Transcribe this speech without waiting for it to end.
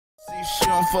She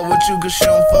don't fuck with you cause she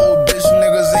don't fuck with bitch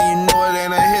niggas, and you know it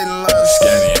ain't a hidden love.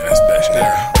 Scanny ass bitch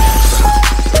there.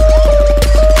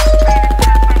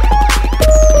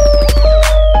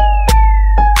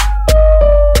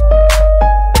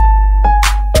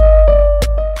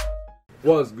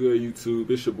 What's good, YouTube?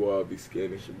 It's your boy, I'll be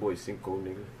Scanny. It's your boy Cinco,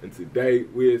 nigga. And today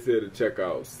we is here to check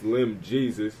out Slim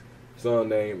Jesus. Son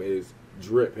name is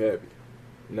Drip Heavy.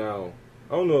 Now,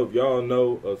 I don't know if y'all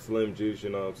know of Slim Jesus, you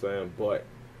know what I'm saying, but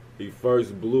he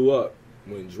first blew up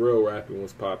when drill rapping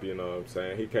was popping, you know what I'm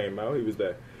saying. He came out, he was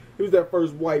that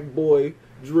first white boy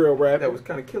drill rapper. That was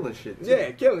kind of killing shit, too. Yeah,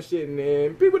 killing shit, and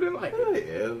then people didn't like it.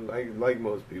 Yeah, like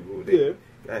most people. Yeah.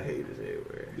 Got haters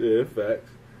everywhere. Yeah, facts.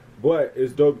 But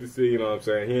it's dope to see, you know what I'm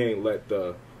saying, he ain't let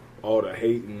all the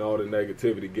hate and all the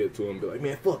negativity get to him and be like,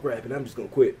 man, fuck rapping, I'm just gonna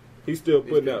quit. He's still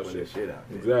putting out shit. Out there.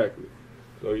 Exactly.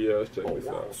 So yeah, let's check this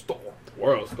out. Star.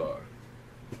 World Star.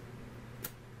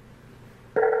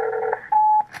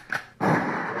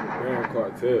 Grand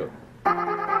Cartel.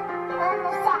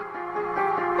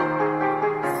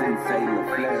 Sensei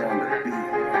LaFleur on the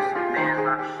beat.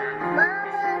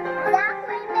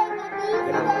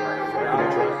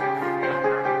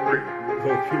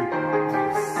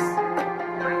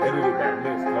 Edited by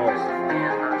Vince Carter.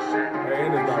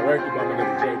 And it's directed by my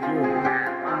nigga Jake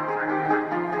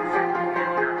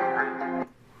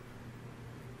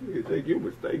Huber. Jake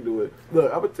Huber, stay doing it.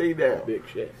 Look, I'm gonna tell you now. Big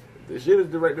shit. The shit is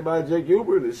directed by Jake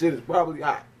Huber. The shit is probably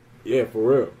hot. Yeah, for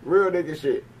real. Real nigga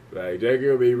shit. Like Jake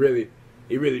Huber, he really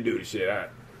do the shit out.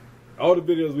 All the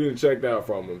videos we done checked out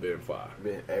from him been fire.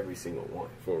 Man, every single one.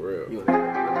 For real. You know,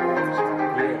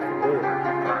 Yeah, for real.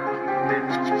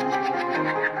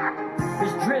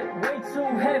 This drip way too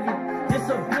heavy. This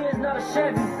a Benz, not a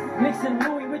Chevy. Mixing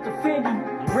Louis with the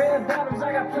Fendi. Red bottoms,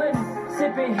 I got plenty.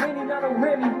 Sipping Henny, not a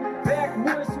Remy.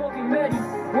 Backwoods, smoking Meddy.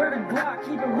 Where the Glock,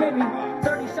 keep it with me.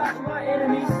 30 shots for my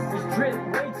enemies. This drip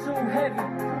way too heavy.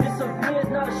 This a Benz,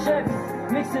 not a Chevy.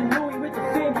 Mixing Louis with the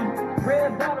Fendi.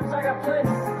 Red bottoms, I got plenty.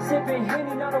 Sipping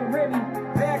Henny, not a Remy.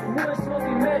 Backwoods,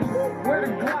 smoking Meddy. Where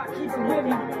the Glock, keep it with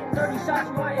me. 30 shots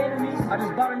for my enemies. I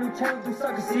just bought a new channel to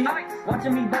sucker see.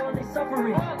 Watching me ballin', they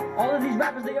suffering. All of these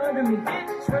rappers, they under me.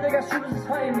 Swear they got shooters that's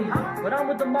playing me. But I'm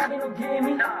with the mob, they no getting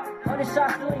me. 100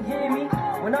 shots still ain't hitting me.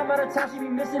 When I'm out of town, she be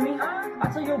missing me. I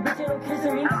tell your bitch ain't no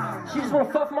kissing me. She just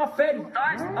wanna fuck my Fetty.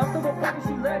 I'm still gon' fuck if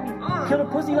she let me. Kill the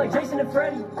pussy like Jason and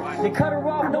Freddy. They cut her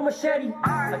off, no machete.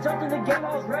 I jumped in the game,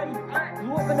 I was ready.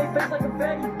 Blew up in their face like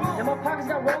confetti. And my pockets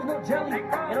got rolls, no jelly.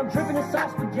 And I'm dripping in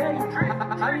soft spaghetti.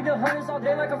 I need the hundreds all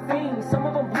day like a fiend. Some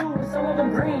of them blue and some of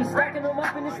them green. Stacking them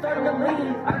up and it's starting to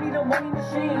lean. I need a money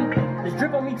machine. This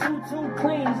drip on me too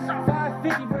clean.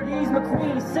 550 for these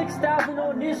McQueens. 6,000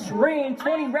 on this ring.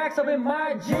 20 racks up in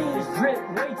my jeans. Drip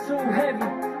way too heavy.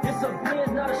 This a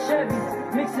Benz, not a Chevy.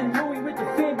 Mixing Louis with the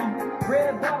Fendi.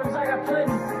 Red bottoms, I got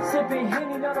plenty. Sipping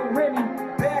Henny, not a Remy.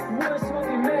 Backwoods,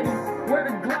 smoking Meddy. Where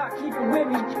the Glock, keep it with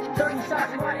me. 30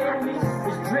 shots for my enemies.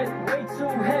 This drip way too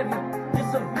heavy.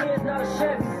 This a Benz, not a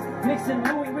Chevy. Mixing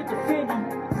Louis with the Fendi.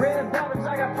 Red bottoms,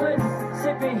 I got plenty.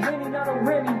 Sipping Henny, not a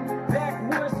Remy.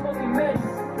 Backwoods, smoking Meddy.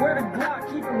 Where the Glock,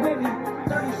 keep it with me.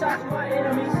 30 shots for my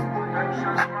enemies. 30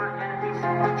 shots for my enemies.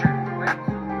 This drip way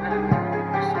too heavy.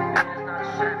 This a Benz, not a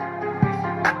Chevy.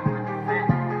 Mixing Louis with the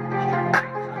Fendi. This drip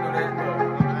way too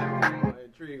heavy.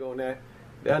 intrigue on that.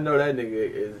 I know that nigga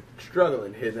is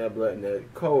struggling hitting that blood in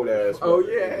that cold ass. Oh,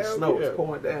 yeah, the hell snow yeah. is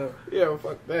pouring down. Yeah, well,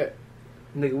 fuck that.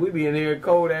 Nigga, we be in here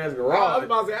cold ass I was garage.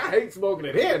 about to say, I hate smoking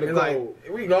it here in the It's cold.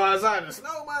 like we go outside in the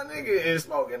snow, my nigga, and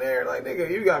smoking there. Like, nigga,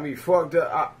 you got me fucked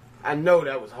up. I know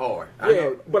that was hard. I Yeah,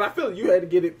 know. but I feel like you had to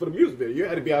get it for the music video. You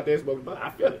had to be out there smoking, but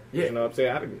I feel it. Yeah. You know what I'm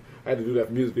saying? I had to do that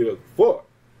for music videos before.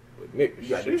 But nigga, You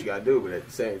gotta do what you gotta do, but at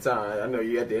the same time, I know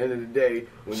you at the end of the day,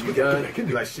 when you done, you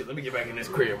like, shit, let me get back in this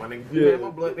crib, my nigga. Yeah. Man, my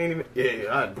blood ain't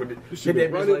even, I put it, shit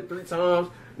hit that be bitch running. like 3 times,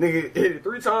 nigga, hit it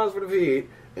 3 times for the vid,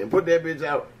 and put that bitch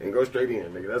out, and go straight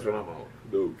in, nigga, that's what I'm on.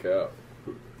 Dude, cow.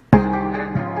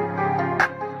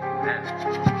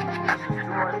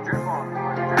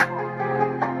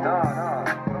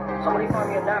 Somebody find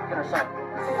me a napkin or something.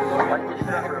 Wipe this shit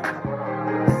up real quick.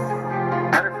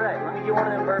 Matter of fact, let me get one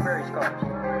of them Burberry scarves.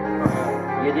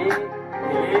 You dig?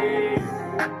 Yeah.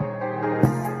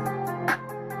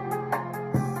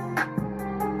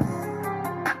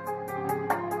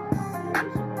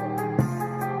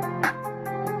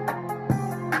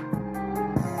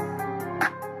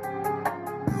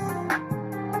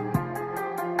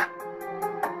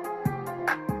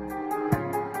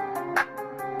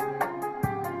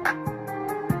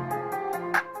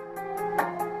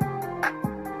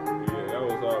 Yeah, that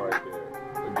was all right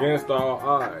there. Against All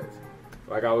Odds.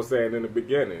 Like I was saying in the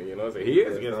beginning, you know, what I'm saying? He is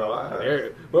It's against all all odds.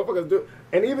 odds. Motherfuckers do,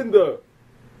 and even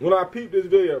when I peeped this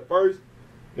video at first,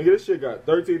 nigga, this shit got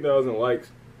 13,000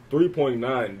 likes,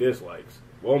 3.9 dislikes,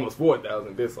 well, almost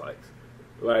 4,000 dislikes.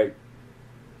 Like,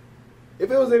 if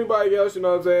it was anybody else, you know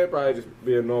what I'm saying, probably just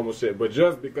be a normal shit. But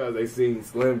just because they seen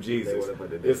Slim Jesus, would've put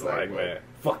the it's dislike like, button. man,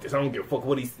 fuck this. I don't give a fuck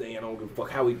what he's saying. I don't give a fuck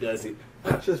how he does it.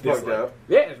 It's just Dislike. fucked up.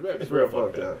 Yeah, it's real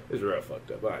fucked up. It's real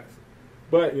fucked up, honestly.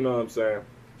 But, you know what I'm saying?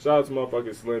 Shout out to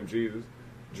motherfucking Slim Jesus.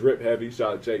 Drip Heavy.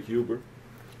 Shout out to Jake Huber.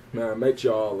 Man, make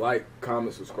sure y'all like,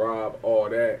 comment, subscribe, all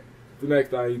that. The next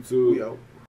time, YouTube. We out.